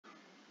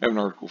I have an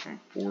article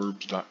from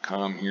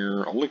Forbes.com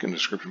here. I'll link in the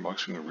description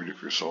box if you want to read it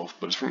for yourself.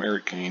 But it's from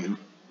Eric Kane, who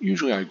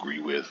usually I agree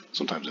with.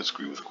 Sometimes I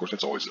disagree with. Of course,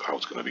 that's always how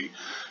it's going to be.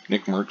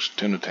 Nick Merckx,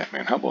 Tim the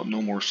Tatman. How about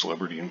no more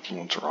celebrity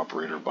influencer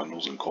operator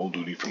bundles in Call of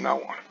Duty from now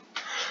on?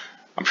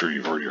 I'm sure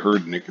you've already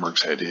heard Nick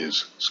Merckx had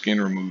his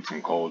skin removed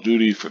from Call of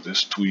Duty for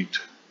this tweet.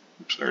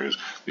 Oops, there it is.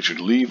 They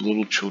should leave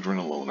little children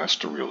alone. That's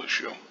the real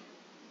issue.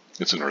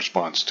 It's in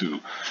response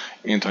to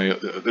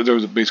there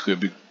was basically a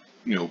big,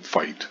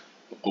 fight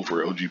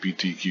over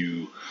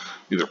LGBTQ,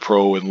 either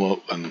pro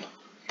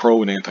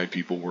and anti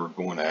people were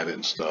going at it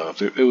and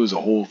stuff. It was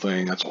a whole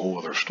thing. That's a whole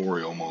other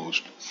story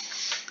almost.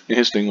 And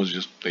his thing was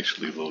just they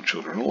should leave little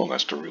children alone.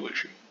 That's the real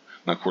issue.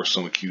 Now, of course,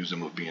 some accuse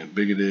him of being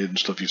bigoted and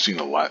stuff. You've seen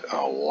a lot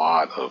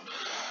of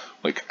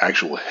like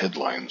actual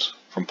headlines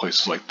from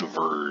places like The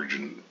Verge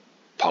and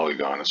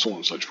Polygon and so on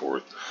and such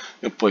forth.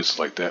 And places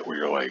like that where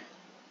you're like,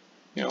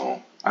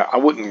 I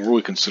wouldn't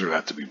really consider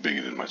that to be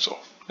bigoted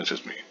myself. That's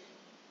just me.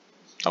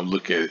 I would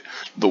look at it.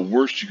 The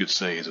worst you could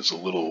say is it's a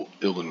little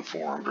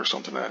ill-informed or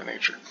something of that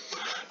nature.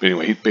 But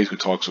anyway, he basically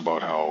talks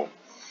about how,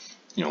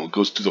 it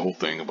goes through the whole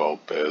thing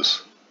about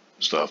Bez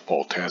stuff.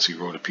 Paul Tassi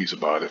wrote a piece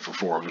about it for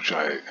Forbes, which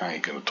I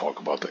ain't going to talk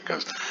about that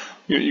because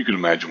you can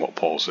imagine what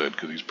Paul said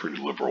because he's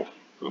pretty liberal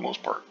for the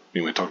most part.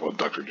 Anyway, talk about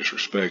Dr.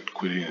 Disrespect,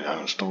 quitting and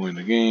uninstalling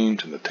the game,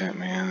 to the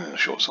Tatman, and a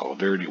show of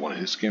solidarity, wanted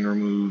his skin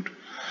removed.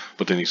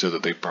 But then he said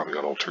that they probably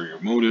got ulterior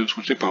motives,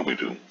 which they probably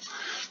do,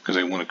 because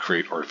they want to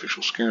create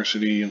artificial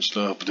scarcity and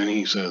stuff. But then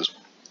he says,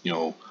 he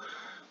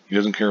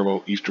doesn't care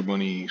about Easter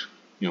bunnies,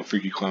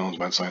 freaky clowns,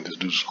 mad scientists,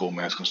 dudes with skull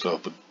masks and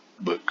stuff.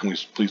 But can we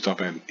please stop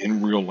adding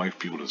in real life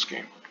people to this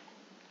game?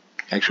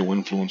 Actual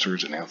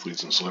influencers and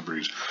athletes and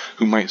celebrities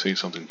who might say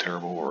something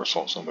terrible or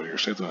assault somebody or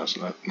say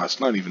something that's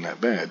not even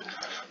that bad,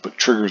 but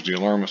triggers the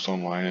alarmists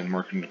online and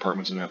marketing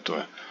departments and have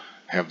to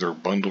have their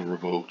bundle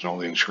revoked and all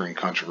the ensuing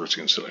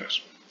controversy and silliness.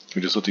 Can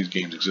we just let these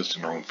games exist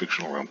in our own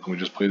fictional realm? Can we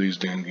just play these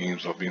damn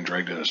games without being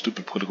dragged into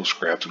stupid political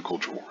scraps and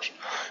culture wars?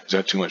 Is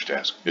that too much to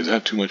ask? Is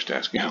that too much to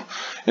ask?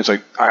 It's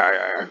like,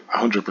 I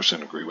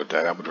 100% agree with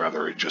that. I would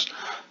rather it just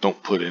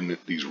don't put in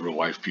these real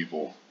life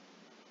people.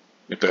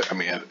 If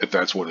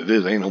that's what it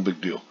is, ain't no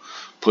big deal.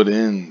 Put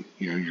in,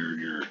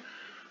 your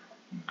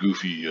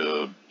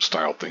goofy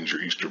style things,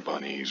 your Easter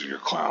bunnies or your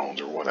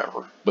clowns or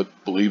whatever.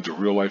 But believe the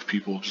real life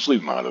people, just leave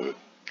them out of it.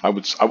 I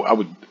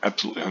would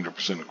absolutely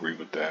 100% agree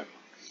with that.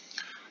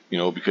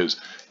 Because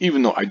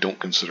even though I don't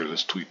consider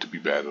this tweet to be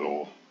bad at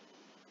all,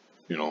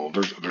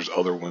 there's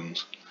other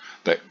ones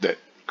that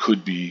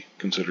could be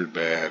considered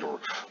bad, or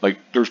like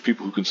there's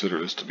people who consider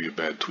this to be a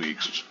bad tweet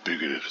because it's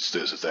bigoted, it's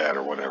this, it's that,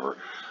 or whatever.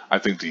 I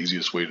think the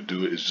easiest way to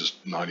do it is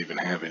just not even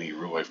have any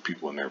real life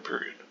people in there,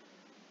 period.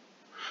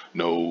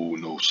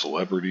 No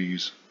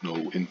celebrities, no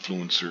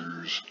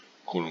influencers,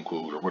 quote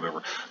unquote, or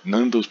whatever.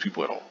 None of those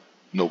people at all.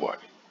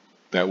 Nobody.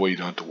 That way you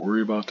don't have to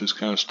worry about this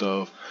kind of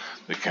stuff.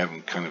 They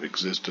can kind of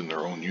exist in their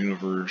own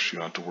universe. You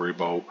don't have to worry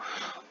about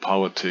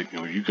politics.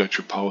 You got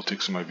your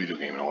politics in my video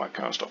game and all that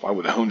kind of stuff. I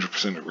would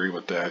 100% agree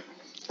with that.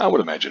 I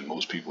would imagine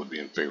most people would be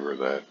in favor of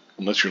that.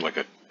 Unless you're like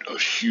a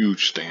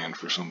huge stand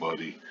for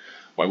somebody.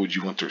 Why would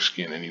you want their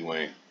skin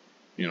anyway?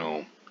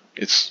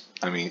 It's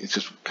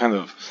just kind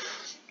of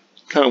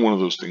one of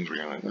those things where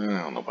you're like, I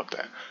don't know about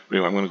that. But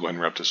anyway, I'm going to go ahead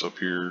and wrap this up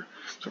here.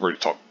 So I've already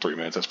talked 3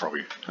 minutes. That's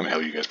probably,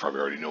 hell, you guys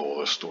probably already know all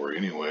this story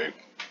anyway.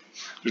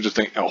 There's just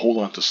a whole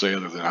lot to say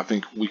other than I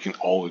think we can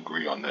all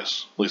agree on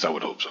this. At least I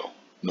would hope so.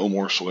 No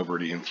more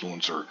celebrity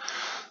influencer,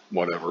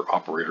 whatever,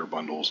 operator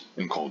bundles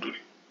in Call of Duty.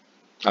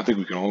 I think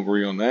we can all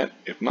agree on that.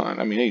 If not,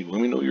 hey,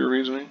 let me know your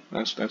reasoning.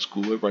 That's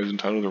cool. Everybody's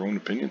entitled to their own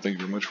opinion. Thank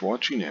you very much for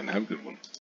watching and have a good one.